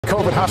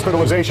COVID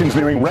hospitalizations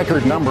nearing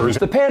record numbers.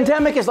 The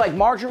pandemic is like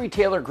Marjorie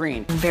Taylor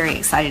Greene. I'm very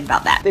excited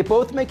about that. They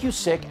both make you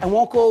sick and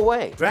won't go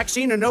away.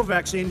 Vaccine or no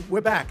vaccine,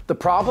 we're back. The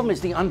problem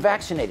is the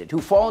unvaccinated, who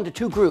fall into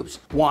two groups.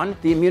 One,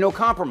 the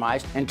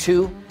immunocompromised, and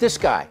two, this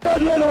guy.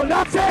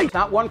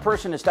 Not one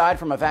person has died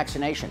from a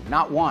vaccination,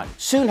 not one.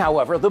 Soon,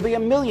 however, there'll be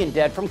 1 million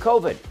dead from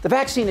COVID. The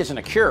vaccine isn't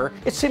a cure.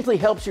 It simply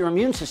helps your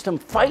immune system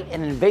fight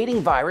an invading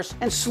virus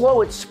and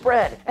slow its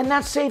spread. And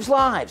that saves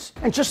lives.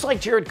 And just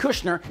like Jared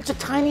Kushner, it's a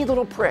tiny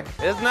little prick.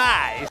 It's nice.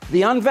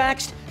 The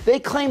unvaxxed, they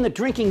claim that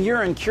drinking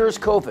urine cures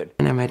COVID.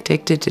 And I'm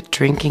addicted to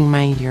drinking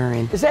my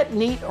urine. Is that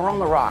neat or on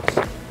the rocks?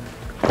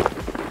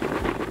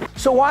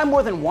 So why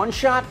more than one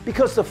shot?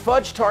 Because the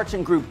fudge tarts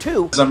in group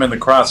 2, I'm in the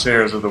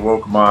crosshairs of the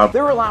woke mob.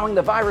 they're allowing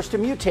the virus to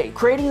mutate,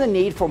 creating the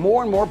need for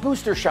more and more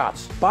booster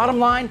shots. Bottom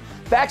line,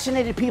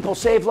 vaccinated people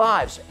save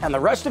lives. And the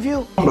rest of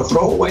you? To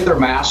throw away their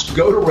masks,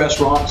 go to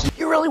restaurants.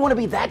 You really want to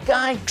be that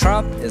guy?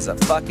 Trump is a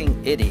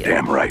fucking idiot.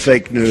 Damn right.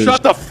 Fake news.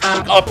 Shut the f***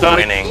 up,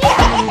 Donnie.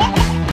 Winning.